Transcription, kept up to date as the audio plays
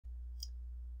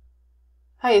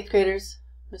Hi 8th graders,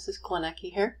 Mrs.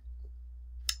 Klinecki here.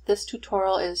 This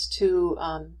tutorial is to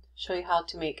show you how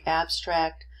to make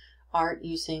abstract art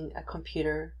using a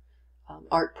computer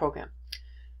art program.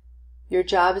 Your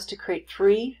job is to create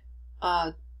 3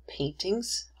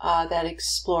 paintings that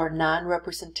explore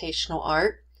non-representational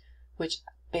art, which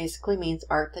basically means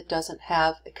art that doesn't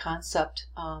have a concept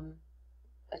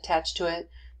attached to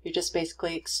it. You're just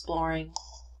basically exploring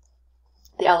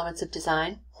the elements of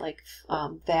design, like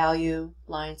value,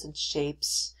 lines and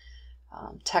shapes,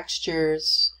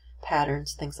 textures,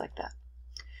 patterns, things like that.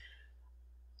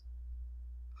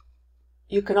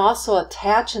 You can also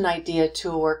attach an idea to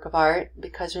a work of art,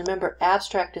 because remember,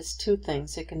 abstract is 2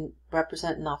 things. It can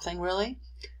represent nothing really,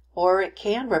 or it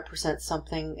can represent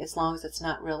something as long as it's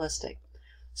not realistic.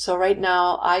 So right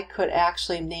now I could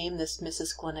actually name this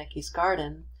Mrs. Klinecki's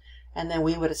garden, and then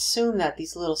we would assume that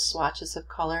these little swatches of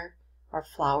color are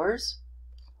flowers,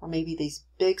 or maybe these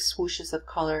big swooshes of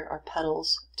color are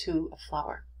petals to a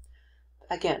flower.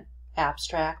 Again,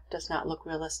 abstract, does not look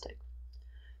realistic.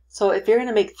 So if you're going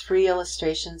to make 3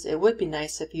 illustrations, it would be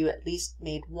nice if you at least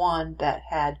made one that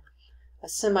had a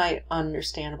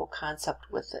semi-understandable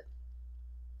concept with it.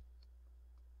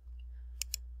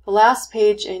 The last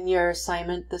page in your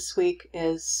assignment this week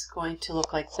is going to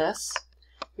look like this.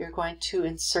 You're going to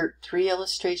insert 3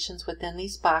 illustrations within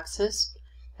these boxes,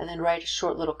 and then write a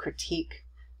short little critique,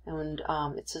 and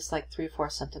it's just like 3 or 4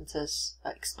 sentences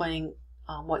explaining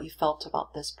what you felt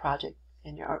about this project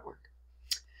in your artwork.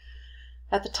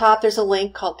 At the top there's a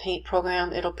link called Paint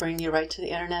Program. It'll bring you right to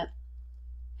the internet,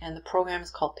 and the program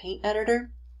is called Paint Editor.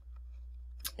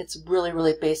 It's a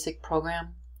really basic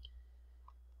program.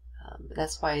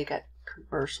 That's why you got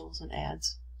commercials and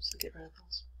ads, so get rid of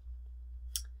those.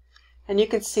 And you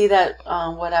can see that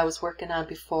what I was working on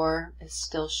before is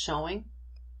still showing.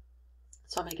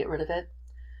 So I'm going to get rid of it.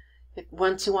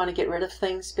 Once you want to get rid of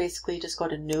things, basically just go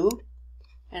to New,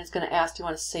 and it's going to ask, do you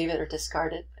want to save it or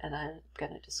discard it? And I'm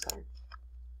going to discard.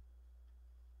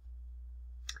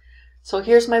 So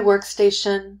here's my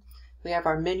workstation. We have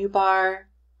our menu bar,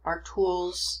 our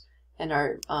tools, and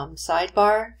our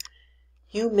sidebar.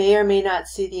 You may or may not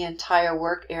see the entire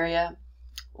work area,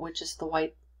 which is the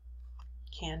white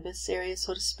canvas area,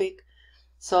 so to speak.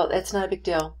 So that's not a big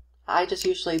deal. I just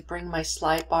usually bring my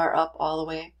slide bar up all the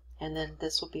way, and then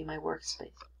this will be my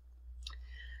workspace.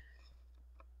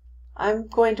 I'm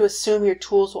going to assume your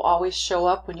tools will always show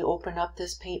up when you open up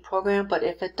this paint program, but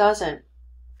if it doesn't,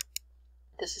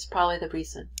 this is probably the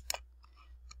reason.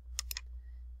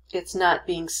 It's not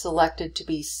being selected to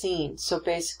be seen. So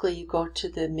basically you go to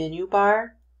the menu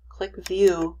bar, click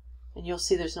View, and you'll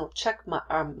see there's no check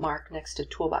mark next to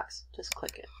Toolbox. Just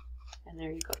click it, and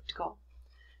there you go.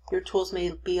 Your tools may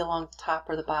be along the top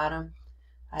or the bottom.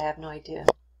 I have no idea,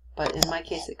 but in my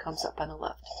case it comes up on the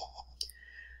left.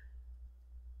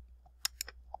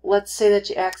 Let's say that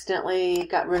you accidentally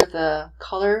got rid of the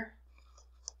colors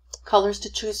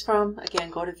to choose from. Again,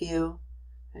 go to View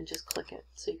and just click it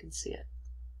so you can see it.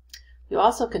 You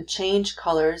also can change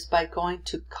colors by going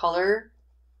to Color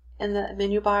in the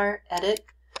menu bar, Edit,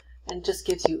 and it just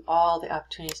gives you all the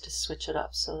opportunities to switch it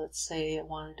up. So let's say I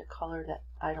wanted a color that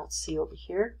I don't see over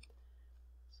here.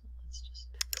 So let's just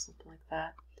pick something like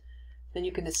that. Then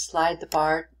you can just slide the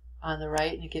bar on the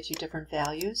right, and it gives you different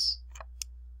values.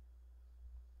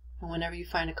 And whenever you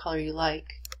find a color you like,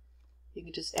 you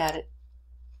can just add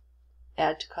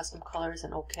to custom colors,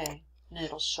 and OK, and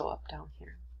it'll show up down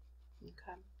here.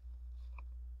 Okay.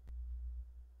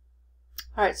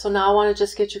 Alright, so now I want to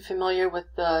just get you familiar with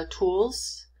the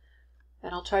tools,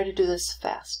 and I'll try to do this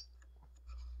fast.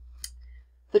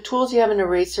 The tools, you have an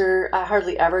eraser. I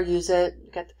hardly ever use it.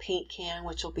 You got the paint can,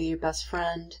 which will be your best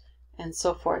friend, and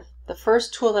so forth. The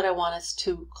first tool that I want us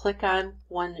to click on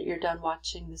when you're done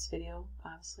watching this video,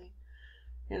 obviously,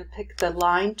 you're going to pick the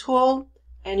line tool,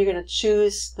 and you're going to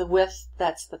choose the width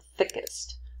that's the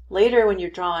thickest. Later when you're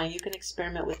drawing, you can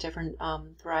experiment with different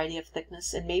variety of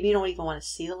thickness, and maybe you don't even want to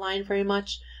see the line very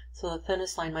much, so the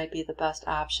thinnest line might be the best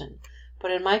option.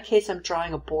 But in my case, I'm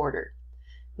drawing a border.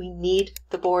 We need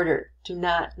the border. Do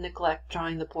not neglect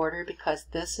drawing the border, because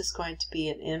this is going to be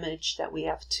an image that we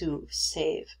have to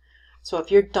save. So if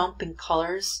you're dumping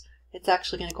colors, it's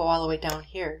actually going to go all the way down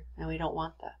here, and we don't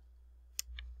want that.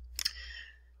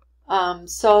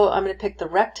 So I'm going to pick the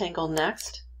rectangle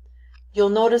next. You'll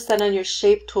notice that on your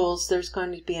shape tools there's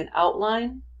going to be an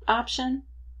outline option,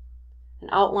 an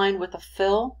outline with a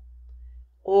fill,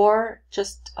 or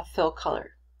just a fill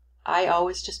color. I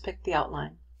always just pick the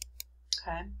outline.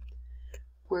 Okay.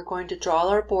 We're going to draw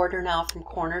our border now from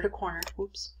corner to corner.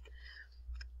 Oops.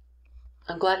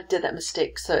 I'm glad I did that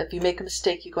mistake. So if you make a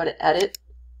mistake, you go to Edit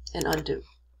and Undo.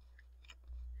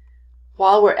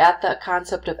 while we're at the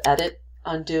concept of edit,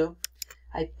 undo,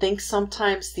 I think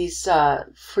sometimes these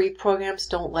free programs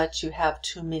don't let you have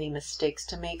too many mistakes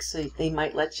to make, so they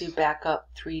might let you back up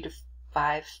 3 to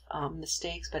 5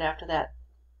 mistakes, but after that,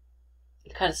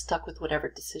 you're kind of stuck with whatever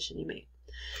decision you made.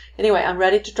 Anyway, I'm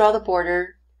ready to draw the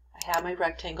border. I have my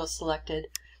rectangle selected,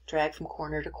 drag from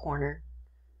corner to corner.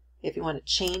 If you want to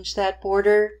change that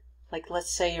border, like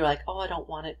let's say you're like, oh, I don't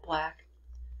want it black,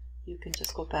 you can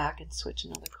just go back and switch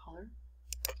another color.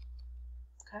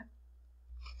 Okay?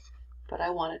 But I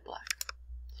want it black,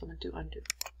 so I'm going to do undo.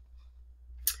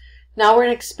 Now we're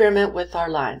going to experiment with our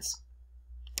lines.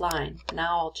 Line.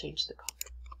 Now I'll change the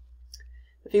color.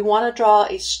 If you want to draw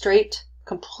a straight,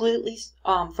 completely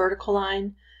vertical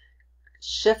line,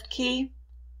 Shift key,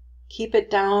 keep it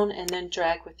down, and then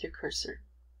drag with your cursor.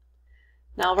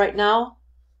 Now right now,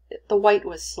 the white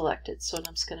was selected, so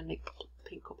I'm just going to make the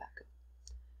pink go back up.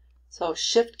 So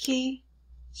Shift key,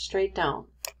 straight down.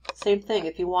 Same thing,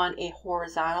 if you want a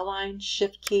horizontal line,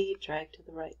 Shift key, drag to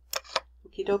the right.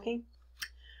 Okie dokie.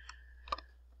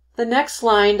 The next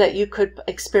line that you could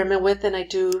experiment with, and I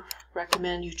do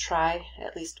recommend you try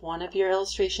at least one of your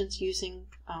illustrations using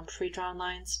free drawn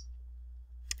lines,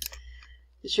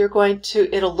 is you're going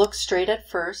to, it'll look straight at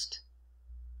first,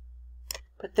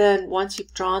 but then once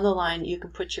you've drawn the line, you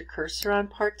can put your cursor on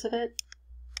parts of it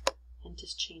and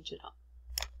just change it up.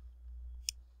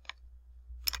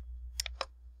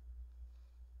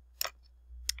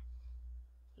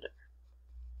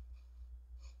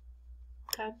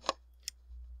 Okay.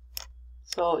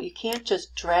 So you can't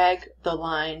just drag the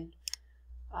line.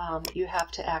 You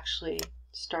have to actually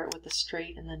start with the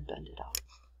straight and then bend it out.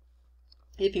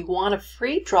 If you want a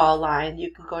free draw line,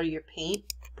 you can go to your paint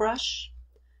brush,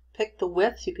 pick the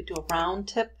width. You could do a round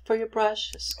tip for your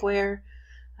brush, a square.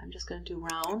 I'm just going to do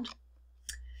round,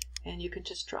 and you can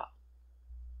just draw.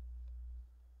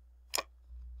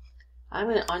 I'm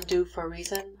going to undo for a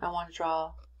reason. I want to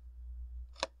draw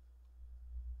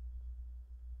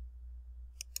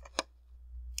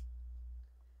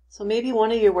so maybe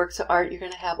one of your works of art, you're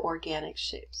going to have organic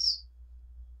shapes.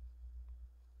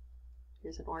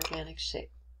 Here's an organic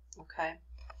shape, okay?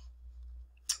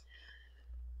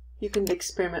 You can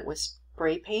experiment with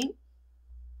spray paint.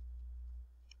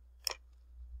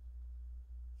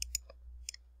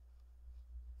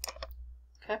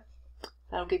 Okay,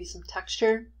 that'll give you some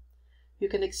texture. You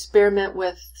can experiment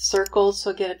with circles.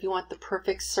 So again, if you want the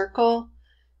perfect circle,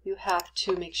 you have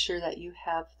to make sure that you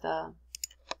have the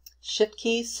Shift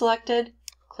key selected,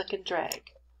 click and drag,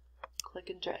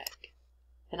 click and drag.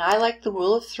 And I like the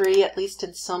rule of 3, at least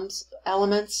in some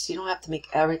elements. You don't have to make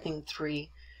everything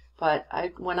 3, but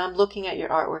when I'm looking at your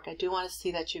artwork, I do want to see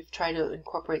that you've tried to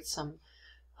incorporate some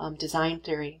design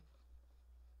theory.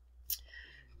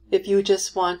 If you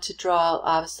just want to draw,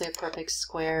 obviously, a perfect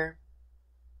square,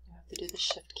 you have to do the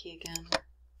Shift key again.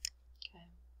 Okay.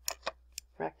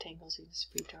 Rectangles, you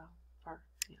just free draw, or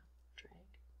yeah,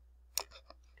 drag.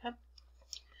 Okay.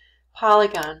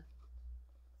 Polygon.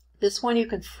 This one you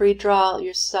can free draw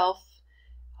yourself.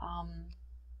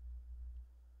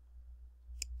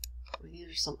 These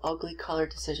are some ugly color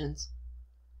decisions.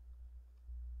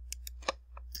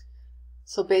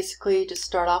 So basically, just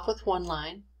start off with one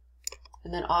line,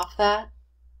 and then off that,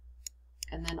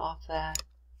 and then off that.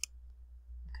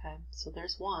 Okay, so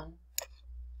there's one.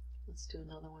 Let's do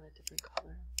another one a different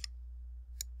color.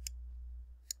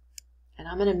 And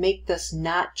I'm going to make this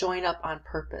not join up on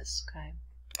purpose, okay?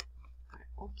 All right,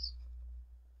 oops.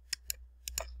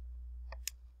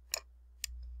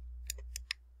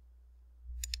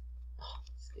 Oh,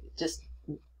 it just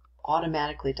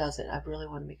automatically does it. I really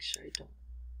want to make sure I don't.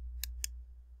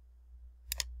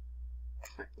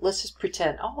 All right, let's just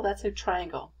pretend. Oh, that's a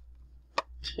triangle.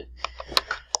 All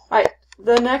right,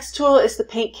 the next tool is the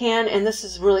paint can, and this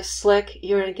is really slick.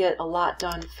 You're going to get a lot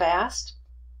done fast.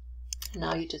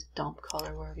 Now you just dump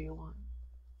color wherever you want.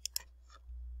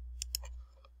 I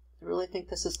really think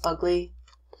this is ugly.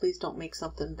 Please don't make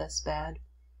something this bad.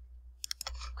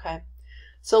 Okay,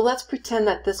 so let's pretend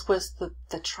that this was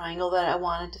the triangle that I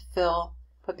wanted to fill,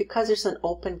 but because there's an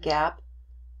open gap,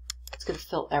 it's going to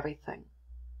fill everything.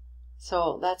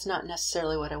 So that's not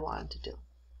necessarily what I wanted to do.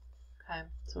 Okay,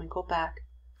 so we go back.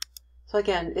 So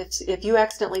again, if you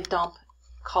accidentally dump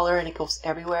color and it goes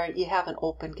everywhere, you have an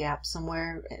open gap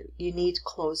somewhere. You need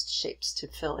closed shapes to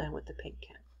fill in with the paint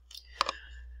can.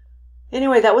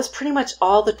 Anyway, that was pretty much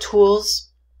all the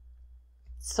tools.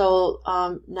 So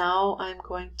now I'm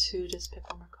going to just pick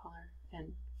one more color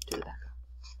and do the background.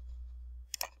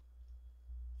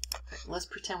 Okay, let's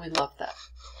pretend we love that.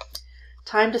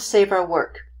 Time to save our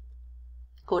work.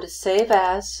 Go to Save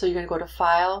As. So you're going to go to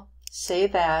File,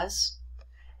 Save As,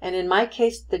 And in my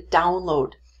case, the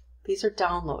download. These are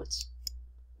downloads.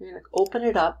 You're going to open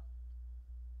it up.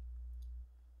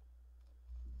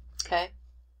 Okay.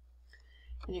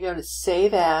 And you go to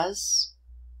Save As.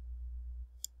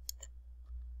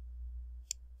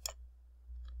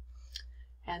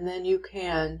 And then you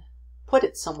can put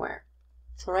it somewhere.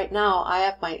 So right now I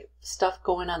have my stuff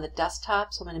going on the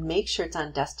desktop, so I'm going to make sure it's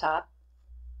on desktop.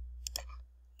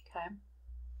 Okay.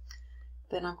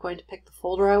 Then I'm going to pick the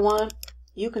folder I want.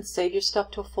 You can save your stuff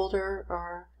to a folder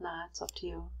or not, it's up to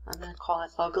you. I'm going to call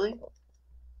it Ugly.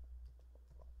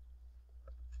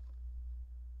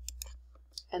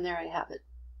 And there I have it.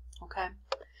 Okay.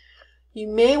 You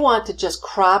may want to just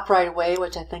crop right away,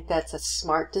 which I think that's a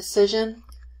smart decision.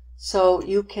 So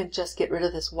you can just get rid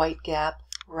of this white gap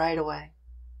right away.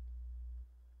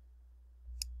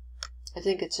 I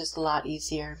think it's just a lot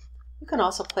easier. You can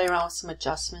also play around with some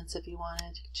adjustments if you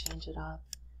wanted. You can change it up.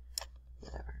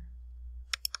 Whatever.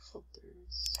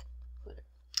 Filters. Whatever.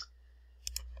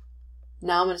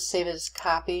 Now I'm going to save it as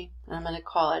copy, and I'm going to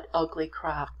call it Ugly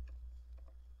Crop.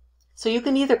 So you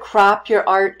can either crop your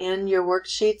art in your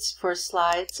worksheets for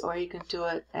slides, or you can do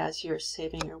it as you're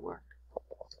saving your work.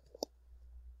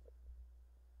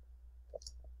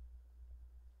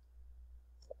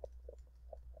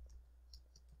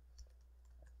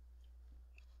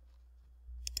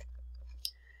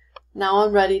 Now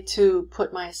I'm ready to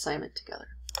put my assignment together.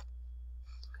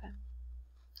 Okay.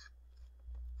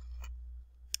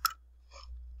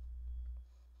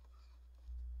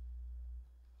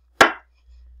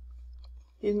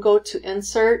 You can go to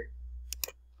Insert,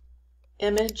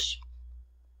 Image,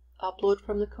 Upload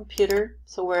from the computer.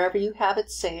 So wherever you have it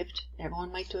saved,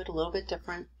 everyone might do it a little bit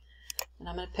different. And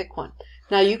I'm going to pick one.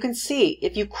 Now you can see,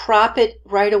 if you crop it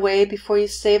right away before you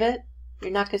save it, you're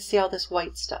not going to see all this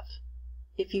white stuff.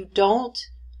 If you don't,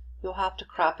 you'll have to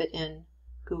crop it in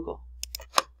Google.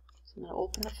 So I'm going to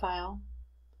open the file.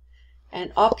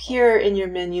 And up here in your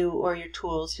menu or your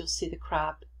tools, you'll see the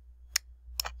crop.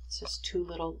 It's just two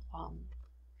little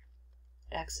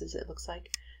X's, it looks like.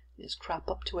 You just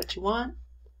crop up to what you want.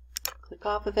 Click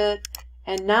off of it.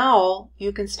 And now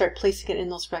you can start placing it in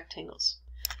those rectangles.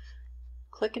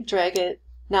 Click and drag it.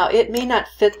 Now it may not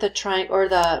fit the triangle or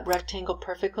the rectangle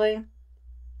perfectly.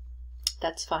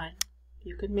 That's fine.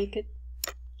 You can make it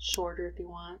shorter if you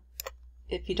want,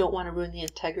 if you don't want to ruin the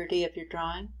integrity of your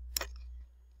drawing.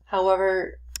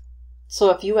 However, so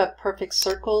if you have perfect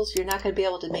circles, you're not going to be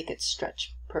able to make it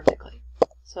stretch perfectly.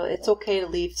 So it's okay to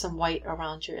leave some white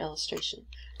around your illustration.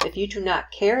 If you do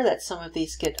not care that some of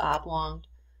these get oblonged,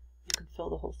 you can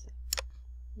fill the whole thing.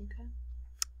 Okay.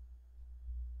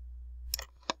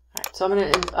 All right, so I'm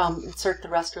going to insert the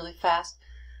rest really fast.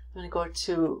 I'm going to go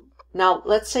to, now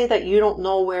let's say that you don't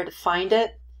know where to find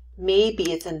it.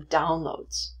 Maybe it's in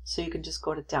Downloads. So you can just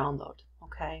go to Download,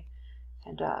 okay?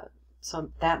 And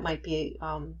so that might be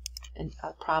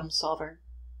a problem solver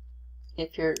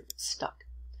if you're stuck.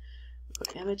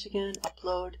 Go to Image again,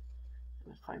 Upload. I'm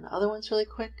going to find the other ones really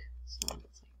quick. So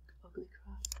it's like Ugly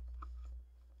Crop.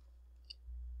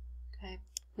 Okay.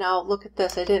 Now look at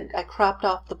this. I cropped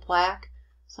off the black.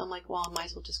 So I'm like, well, I might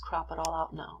as well just crop it all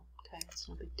out now. Okay, it's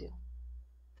no big deal.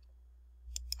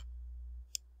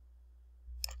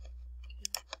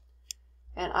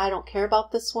 And I don't care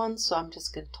about this one, so I'm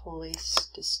just going to totally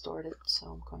distort it. So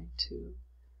I'm going to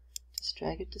just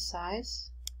drag it to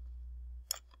size.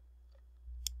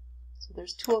 So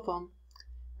there's two of them.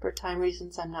 For time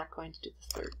reasons, I'm not going to do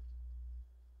the third.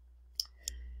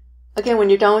 Again, when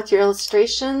you're done with your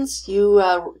illustrations, you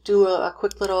do a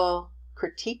quick little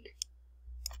critique.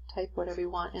 Type whatever you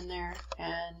want in there,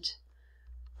 and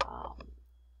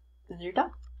then you're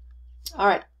done. All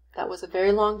right. That was a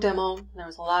very long demo. There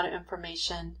was a lot of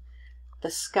information.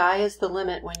 The sky is the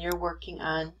limit when you're working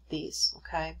on these,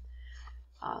 okay?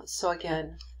 So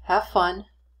again, have fun,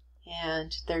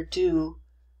 and they're due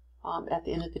at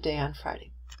the end of the day on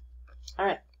Friday. All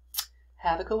right,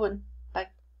 have a good one.